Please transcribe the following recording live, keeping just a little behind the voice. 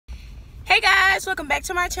Hey guys, welcome back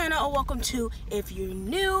to my channel, or welcome to if you're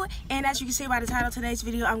new. And as you can see by the title of today's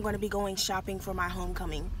video, I'm going to be going shopping for my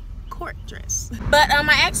homecoming court dress. But I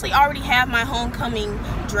actually already have my homecoming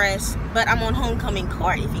dress, but I'm on homecoming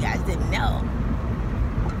court, if you guys didn't know.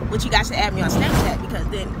 Which you guys should add me on Snapchat, because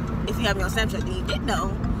then if you have me on Snapchat, then you did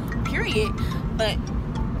know, period. But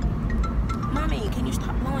mommy, can you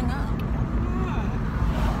stop blowing up?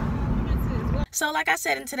 So like I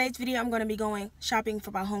said, in today's video, I'm going to be going shopping for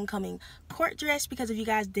my homecoming court dress, because if you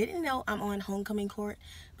guys didn't know, I'm on homecoming court.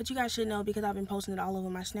 But you guys should know, because I've been posting it all over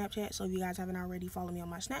my Snapchat. So if you guys haven't already followed me on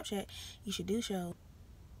my Snapchat, you should do so.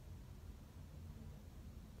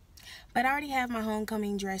 But I already have my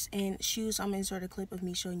homecoming dress and shoes. I'm going to insert a clip of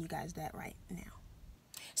me showing you guys that right now.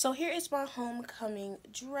 So here is my homecoming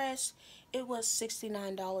dress. It was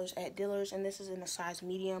 $69 at Dillard's, and this is in a size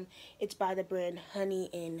medium. It's by the brand Honey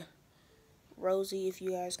and Rosie, if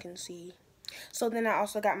you guys can see. So then I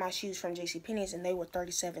also got my shoes from JCPenney's, and they were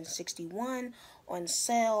 $37.61 on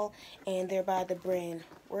sale, and they're by the brand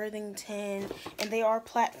Worthington, and they are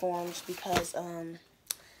platforms, because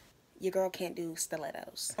your girl can't do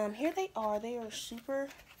stilettos. Here they are. They are super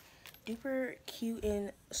duper cute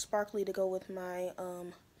and sparkly to go with my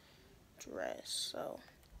dress. So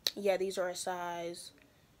yeah, these are a size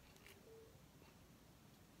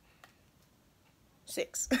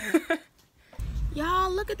 6.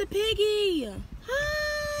 Y'all, look at the piggy.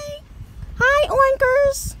 Hi. Hi,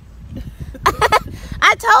 oinkers.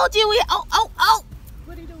 I told you we... Oh.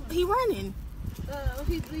 What are you doing? He running. Oh,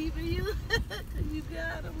 he's leaving you. You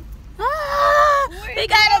got him. Ah, Where we you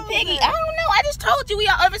got a going? piggy. I don't know. I just told you.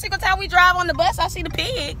 Every single time we drive on the bus, I see the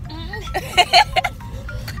pig.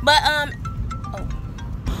 But,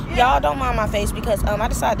 y'all don't mind my face, because I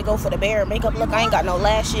decided to go for the bare makeup look. I ain't got no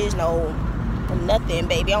lashes, no... nothing,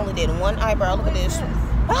 baby. I only did one eyebrow. Look at this.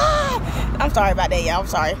 Ah! I'm sorry about that, y'all. I'm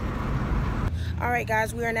sorry. Alright,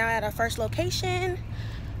 guys. We are now at our first location.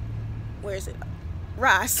 Where is it?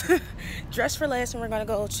 Ross. Dress for Less, and we're going to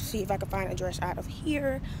go see if I can find a dress out of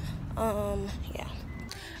here. Yeah.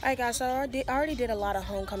 Alright, guys. So I already did a lot of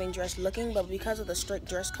homecoming dress looking, but because of the strict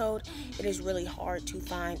dress code, it is really hard to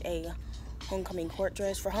find a homecoming court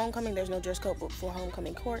dress. For homecoming, there's no dress code, but for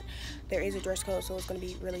homecoming court, there is a dress code, so it's going to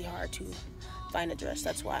be really hard to find a dress.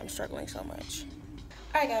 That's why I'm struggling so much.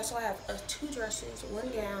 Alright guys, so I have 2 dresses, 1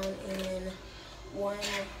 gown and 1,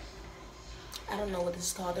 I don't know what this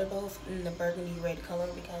is called. They're both in the burgundy red color,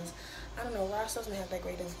 because I don't know, Ross doesn't have that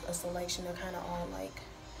great of a selection. They're kind of all like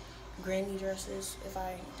granny dresses, if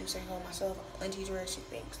I do say so myself. Auntie dress you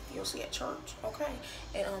think you'll see at church, okay?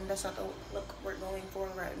 And that's not the look we're going for.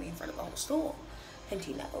 We're gonna be in front of the whole stool,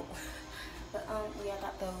 auntie no. But yeah, I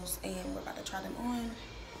got those, and we're about to try them on.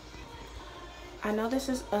 I know this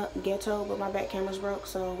is ghetto, but my back camera's broke,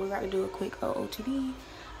 so we're about to do a quick OOTD.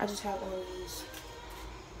 I just have one of these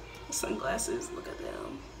sunglasses. Look at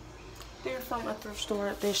them. They're from a thrift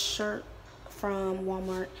store. This shirt from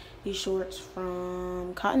Walmart, these shorts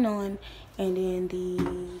from Cotton On, and then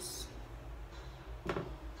these, can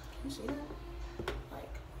you see that? Like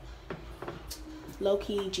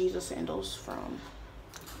low-key Jesus sandals from,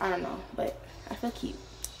 I don't know, but I feel cute.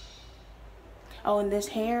 Oh, and this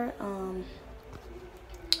hair,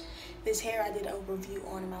 I did a review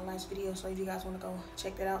on in my last video, so if you guys want to go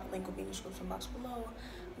check that out, the link will be in the description box below.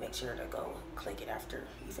 Make sure to go click it after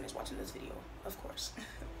you finish watching this video, of course.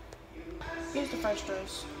 Here's the first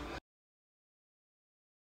dress.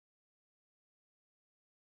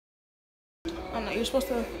 I don't know, you're supposed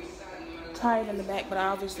to tie it in the back, but I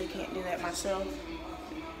obviously can't do that myself.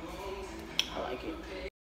 I like it.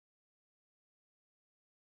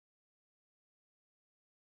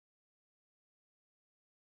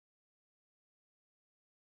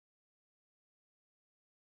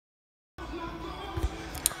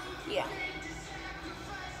 Yeah.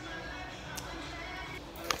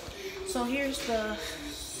 So here's the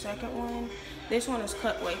second one. This one is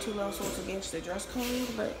cut way too low, so it's against the dress code,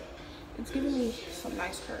 but it's giving me some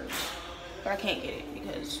nice curves. But I can't get it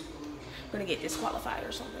because I'm gonna get disqualified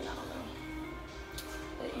or something. I don't know.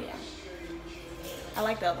 But yeah, I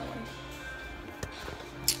like the other one.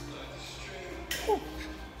 Whew.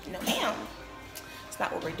 No, ma'am. It's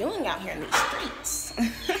not what we're doing out here in these streets.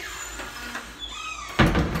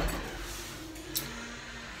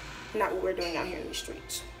 Not what we're doing out here in the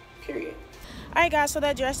streets, period. Alright guys, so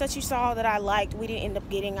that dress that you saw that I liked, we didn't end up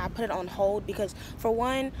getting. I put it on hold because, for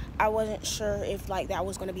one, I wasn't sure if like that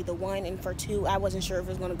was going to be the one, and for 2, I wasn't sure if it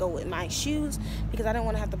was going to go with my shoes, because I didn't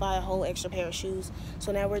want to have to buy a whole extra pair of shoes.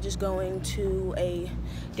 So now we're just going to a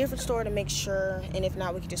different store to make sure, and if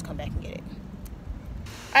not, we can just come back and get it.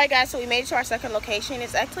 Alright guys, so we made it to our second location.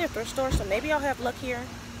 It's actually a thrift store, so maybe I'll have luck here.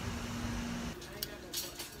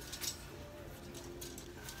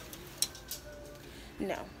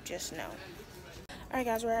 no, just no. Alright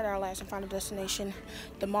guys, we're at our last and final destination,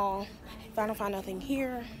 the mall. If I don't find nothing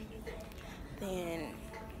here, then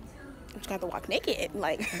I'm just gonna have to walk naked.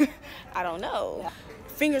 Like, I don't know.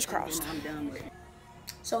 Fingers crossed. I'm done with it.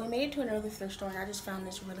 So we made it to another thrift store, and I just found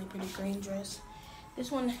this really pretty green dress.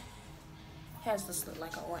 This one has this look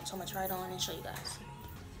like I want, so I'm gonna try it on and show you guys.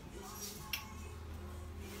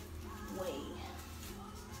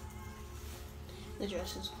 The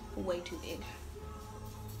dress is way too big.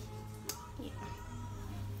 Yeah.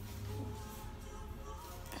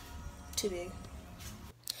 Too big.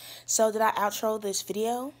 So did I outro this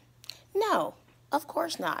video? No, of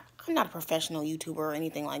course not. I'm not a professional YouTuber or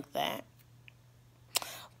anything like that.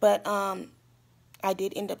 But I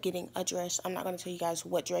did end up getting a dress. I'm not going to tell you guys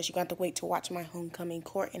what dress. You're going to have to wait to watch my homecoming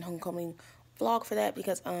court and homecoming vlog for that,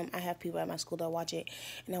 because I have people at my school that watch it,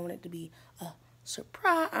 and I want it to be a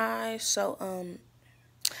surprise. So I'm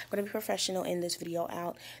going to be professional in this video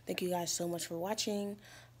out. Thank you guys so much for watching.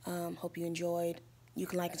 Hope you enjoyed. You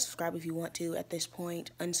can like and subscribe if you want to at this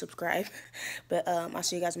point. Unsubscribe. But I'll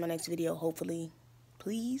see you guys in my next video, hopefully.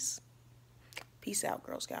 Please. Peace out,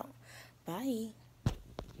 Girl Scout. Bye.